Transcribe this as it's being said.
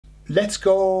let's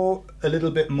go a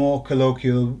little bit more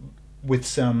colloquial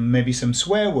with maybe some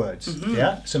swear words.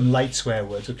 Yeah, some light swear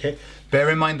words. Okay, bear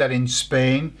in mind that in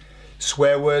Spain,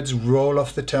 swear words roll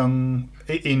off the tongue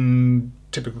in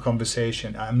typical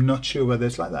conversation. I'm not sure whether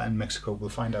it's like that in Mexico. We'll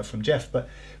find out from Jeff. But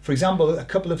for example, a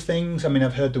couple of things. I mean,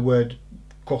 I've heard the word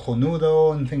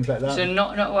cojonudo and things like that. So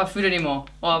not about food anymore,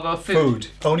 or about food? Food,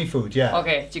 only food, yeah.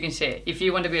 Okay, so you can say, if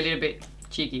you want to be a little bit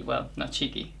cheeky, well, not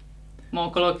cheeky,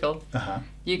 more colloquial,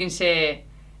 you can say,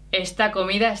 esta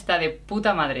comida está de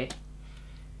puta madre.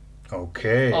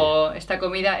 Okay. Or esta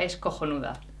comida es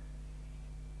cojonuda.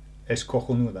 Es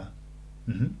cojonuda.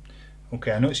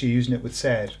 Okay, I notice you're using it with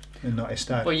ser and not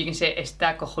estar. Or you can say,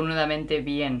 está cojonudamente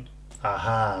bien.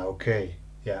 Aha, okay,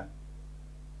 yeah.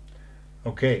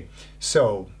 Okay,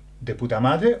 so, de puta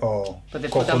madre or But de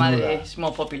puta madre is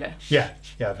more popular. Yeah,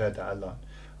 I've heard that a lot.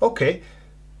 Okay,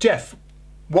 Jeff,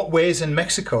 what ways in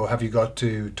Mexico have you got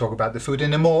to talk about the food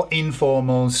in a more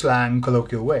informal, slang,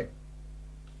 colloquial way?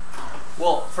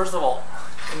 Well, first of all,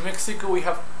 in Mexico we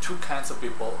have two kinds of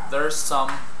people. There's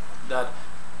some that,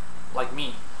 like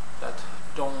me, that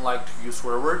don't like to use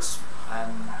swear words,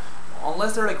 and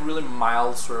unless they're like really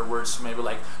mild swear words, maybe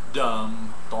like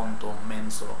dumb, tonto,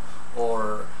 menso,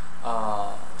 or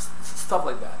stuff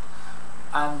like that.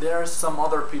 And there are some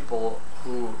other people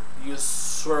who use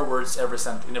swear words in every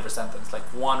sentence, like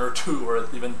 1 or 2 or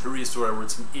even 3 swear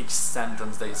words in each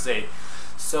sentence they say.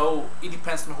 So it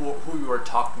depends on who you are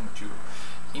talking to.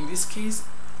 In this case,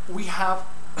 we have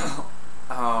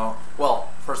well,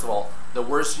 first of all,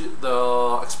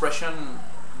 the expression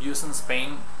used in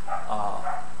Spain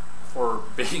for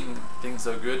making things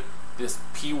so good, this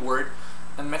P word,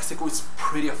 in Mexico it's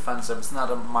pretty offensive. It's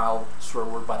not a mild swear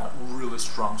word, but a really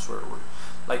strong swear word.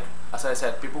 Like, as I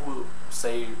said, people who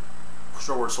say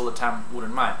swear words all the time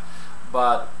wouldn't mind,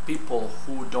 but people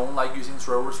who don't like using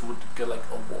swear words would get like,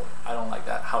 oh boy, I don't like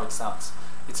that, how it sounds.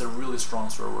 It's a really strong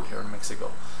swear word here in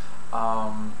Mexico.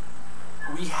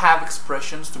 We have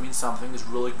expressions to mean something is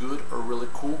really good or really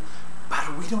cool,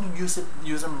 but we don't use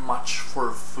them much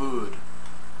for food.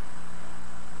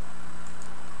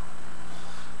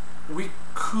 We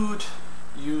could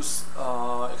use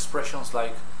expressions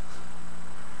like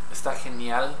está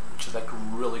genial, which is like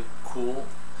really cool,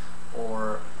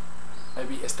 or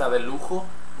maybe está de lujo,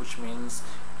 which means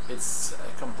it's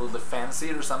completely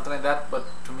fancy or something like that, but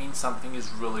to mean something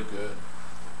is really good.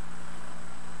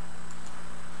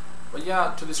 But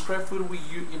yeah, to describe food, we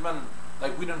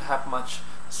don't have much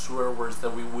swear words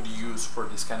that we would use for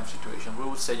this kind of situation. We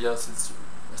would say just it's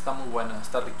está muy buena,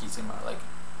 está riquísima. Like,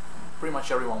 pretty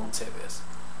much everyone would say this.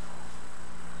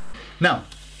 Now,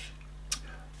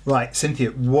 right,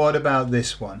 Cynthia, what about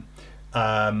this one?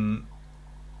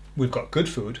 We've got good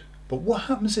food, but what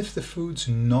happens if the food's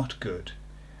not good?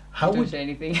 Don't say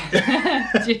anything.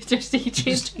 just eat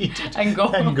it and go.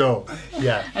 And go,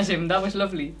 yeah. I said, that was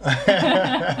lovely.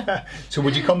 So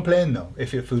would you complain though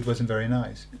if your food wasn't very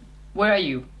nice? Where are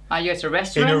you? Are you at a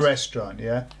restaurant? In a restaurant,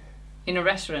 yeah. In a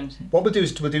restaurant. What we'll do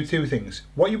is we'll do 2 things.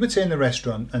 What you would say in the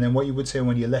restaurant, and then what you would say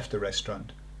when you left the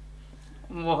restaurant.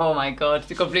 Oh my god,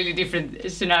 completely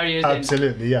different scenarios.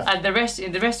 Absolutely, yeah. In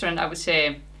the restaurant I would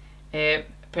say,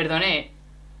 perdone,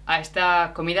 a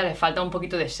esta comida le falta un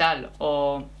poquito de sal,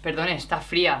 o perdone, está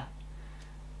fría,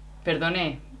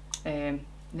 perdone,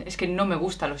 es que no me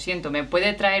gusta, lo siento, ¿me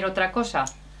puede traer otra cosa?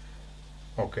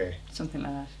 Okay. Something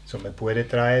like that. So, me puede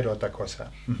traer otra cosa.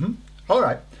 All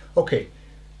right, okay.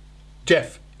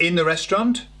 Jeff, in the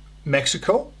restaurant,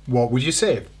 Mexico, what would you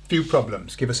say? Few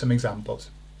problems, give us some examples.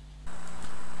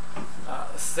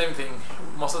 Same thing.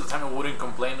 Most of the time I wouldn't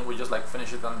complain, we just like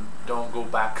finish it and don't go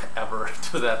back ever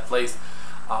to that place.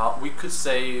 We could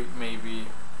say maybe,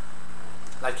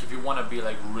 like if you want to be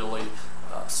like really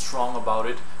strong about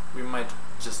it, we might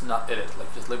just not eat it,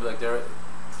 like just leave it like there,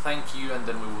 thank you, and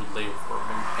then we would leave, or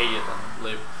maybe pay it and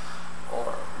leave.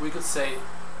 Or we could say,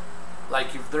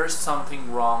 like if there's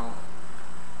something wrong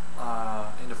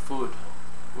in the food,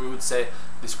 we would say,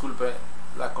 disculpe,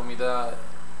 la comida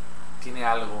tiene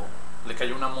algo, le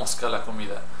cayó una mosca a la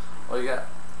comida, oiga,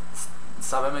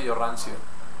 sabe medio rancio,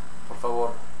 por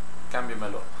favor,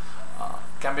 cámbiamelo.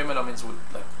 Cámbiamelo means would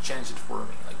like change it for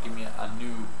me, like give me a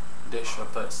new dish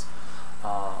of this.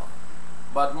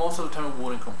 But most of the time we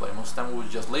wouldn't complain. Most of the time we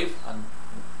would just leave and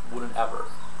wouldn't ever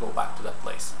go back to that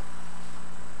place.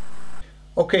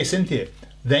 Okay, Cynthia,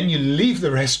 then you leave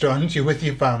the restaurant, you're with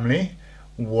your family.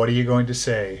 What are you going to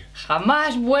say?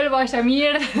 Jamás vuelvo a esa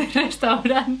mierda de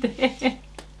restaurante.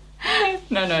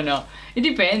 No. It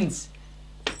depends.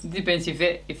 It depends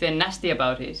if they're nasty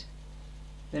about it.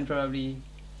 Then probably.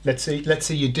 Let's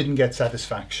say you didn't get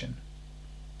satisfaction.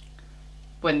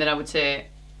 Well, then I would say,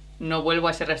 no vuelvo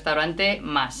a ese restaurante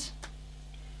más.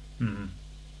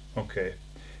 Okay.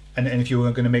 And if you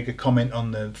were going to make a comment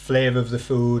on the flavour of the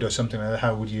food or something like that,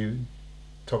 how would you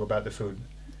talk about the food?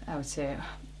 I would say,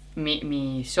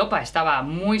 mi sopa estaba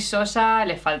muy sosa,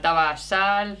 le faltaba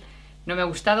sal, no me ha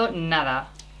gustado nada.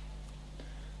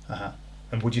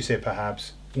 And would you say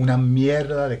perhaps una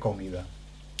mierda de comida?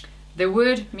 The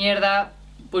word mierda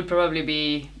would probably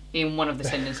be in one of the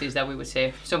sentences that we would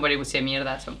say. Somebody would say mierda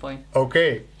at some point.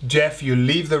 Okay, Jeff, you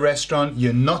leave the restaurant,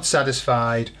 you're not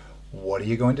satisfied. What are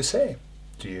you going to say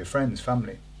to your friends,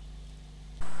 family?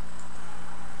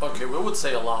 Okay, we would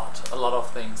say a lot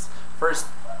of things. First,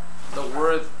 the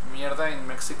word mierda in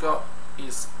Mexico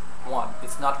is one.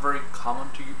 It's not very common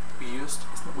to be used.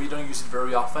 We don't use it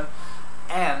very often,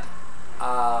 and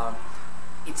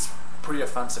it's pretty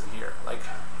offensive here. Like,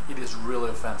 it is really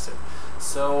offensive.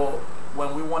 So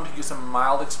when we want to use a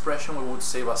mild expression, we would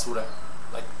say basura,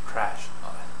 like trash.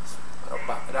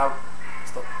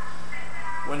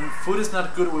 When food is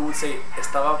not good, we would say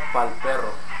estaba pa'l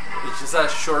perro, which is a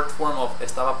short form of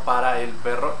estaba para el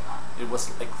perro. It was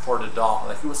like for the dog.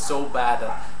 Like, it was so bad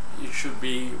that it should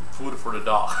be food for the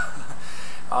dog.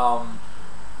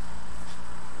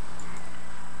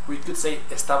 We could say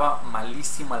estaba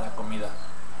malísima la comida.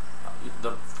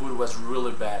 The food was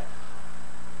really bad.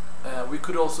 We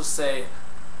could also say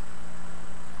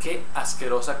qué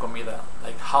asquerosa comida,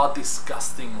 like how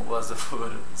disgusting was the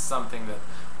food. Something that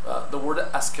the word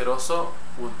asqueroso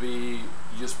would be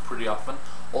used pretty often.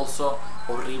 Also,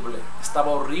 horrible. Estaba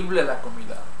horrible la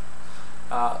comida.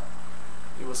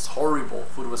 It was horrible.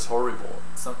 Food was horrible.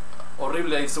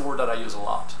 Horrible is a word that I use a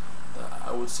lot.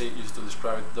 I would say used to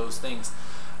describe those things.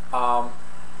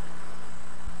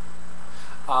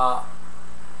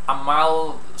 A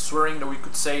mild swearing that we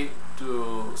could say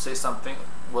to say something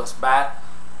was bad,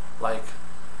 like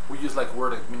we use like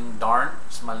word meaning darn,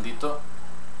 it's maldito.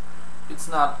 It's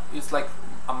like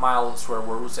a mild swear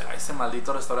word. We say ese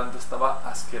maldito restaurante estaba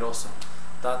asqueroso.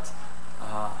 That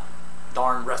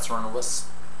darn restaurant was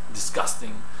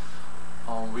disgusting.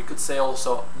 We could say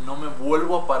also no me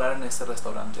vuelvo a parar en ese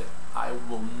restaurante. I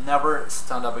will never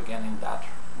stand up again in that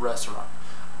restaurant.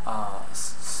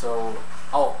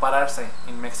 Pararse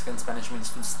in Mexican Spanish means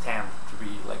to stand, to be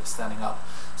like standing up.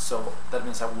 So that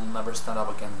means I will never stand up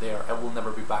again there. I will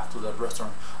never be back to that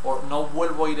restaurant. Or no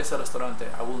vuelvo a ir a ese restaurante.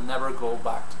 I will never go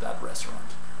back to that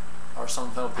restaurant. Or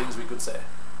some kind of things we could say.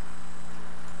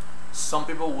 Some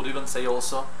people would even say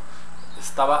also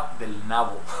estaba del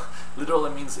nabo.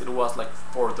 Literally means it was like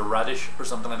for the radish or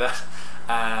something like that.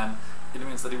 And it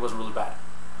means that it was really bad.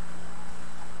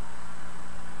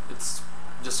 It's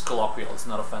just colloquial, it's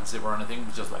not offensive or anything,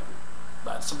 it's just like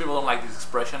bad. Some people don't like this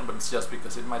expression, but it's just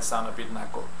because it might sound a bit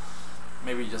naco.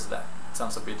 Maybe just that. It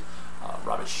sounds a bit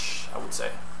rubbish, I would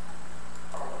say.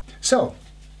 So,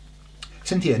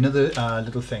 Cynthia, another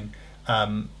little thing.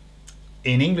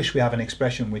 In English, we have an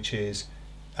expression which is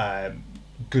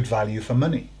good value for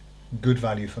money. Good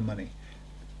value for money.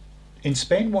 In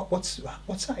Spain, what's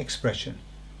that expression?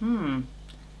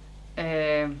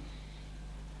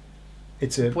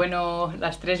 It's a Bueno,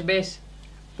 las tres Bs.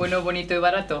 Bueno, bonito y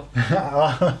barato.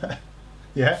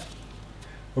 Yeah.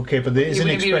 Okay, but there is an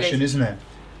expression, isn't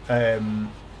there?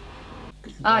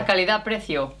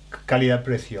 Calidad-precio.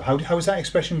 Calidad-precio. How does that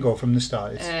expression go from the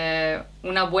start? It's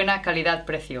Una buena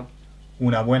calidad-precio.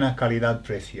 una buena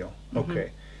calidad-precio.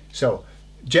 Okay. So,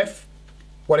 Jeff,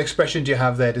 what expression do you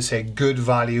have there to say good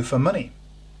value for money?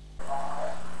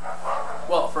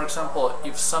 Well, for example,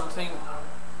 if something,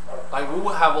 like we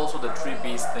would have also the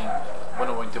 3Bs thing,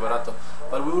 bueno, bonito y barato,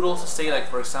 but we would also say, like,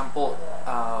 for example,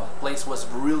 place was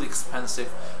really expensive,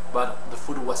 but the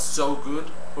food was so good,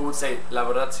 we would say, la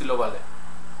verdad sí lo vale.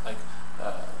 Like,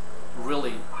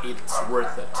 really, it's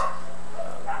worth it.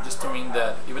 Just to mean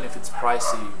that even if it's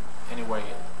pricey, anyway,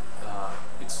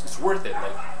 it's worth it,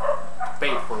 like, to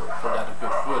pay for that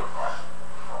good food.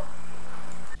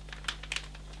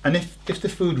 And if the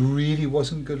food really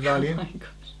wasn't good value, Oh my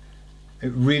gosh.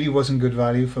 it really wasn't good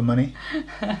value for money,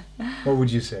 what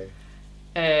would you say?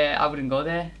 I wouldn't go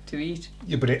there to eat.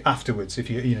 Yeah, but afterwards,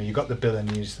 if you got the bill and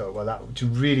you just thought, well, that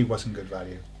really wasn't good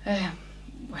value.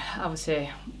 Well, I would say,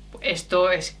 esto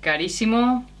es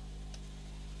carísimo.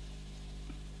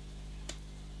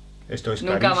 Esto es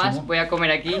Nunca carísimo. más voy a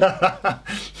comer aquí.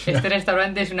 Este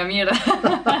restaurante es una mierda.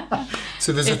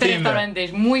 So there's a Este theme there. restaurante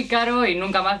es muy caro y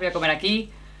nunca más voy a comer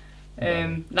aquí.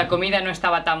 La comida no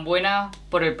estaba tan buena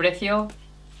por el precio.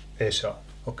 Eso.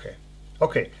 Okay.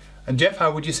 Okay. And Jeff,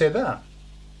 how would you say that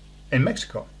in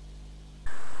Mexico?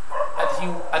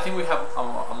 I think we have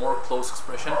a more close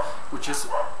expression, which is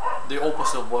the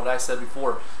opposite of what I said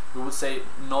before. We would say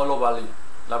no lo vale.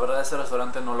 La verdad ese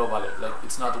restaurante no lo vale. Like,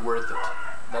 it's not worth it.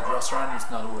 That restaurant is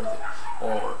not worth it.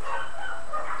 Or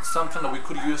something that we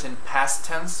could use in past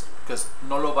tense, because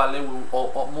no lo vale, we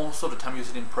will most of the time use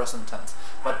it in present tense.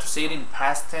 But to say it in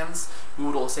past tense, we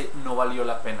would all say no valió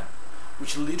la pena,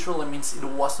 which literally means it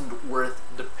wasn't worth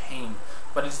the pain.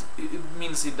 But it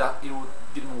means that it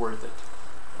didn't worth it.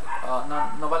 Like,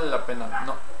 no vale la pena.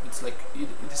 No, it's like it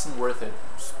isn't worth it.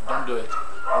 Just don't do it.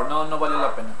 Or no valió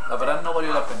la pena. La verdad no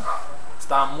valió la pena.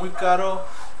 Estaba muy caro,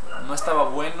 no estaba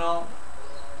bueno,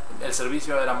 el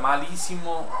servicio era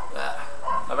malísimo.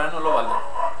 La verdad no lo vale.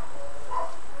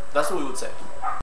 That's what we would say.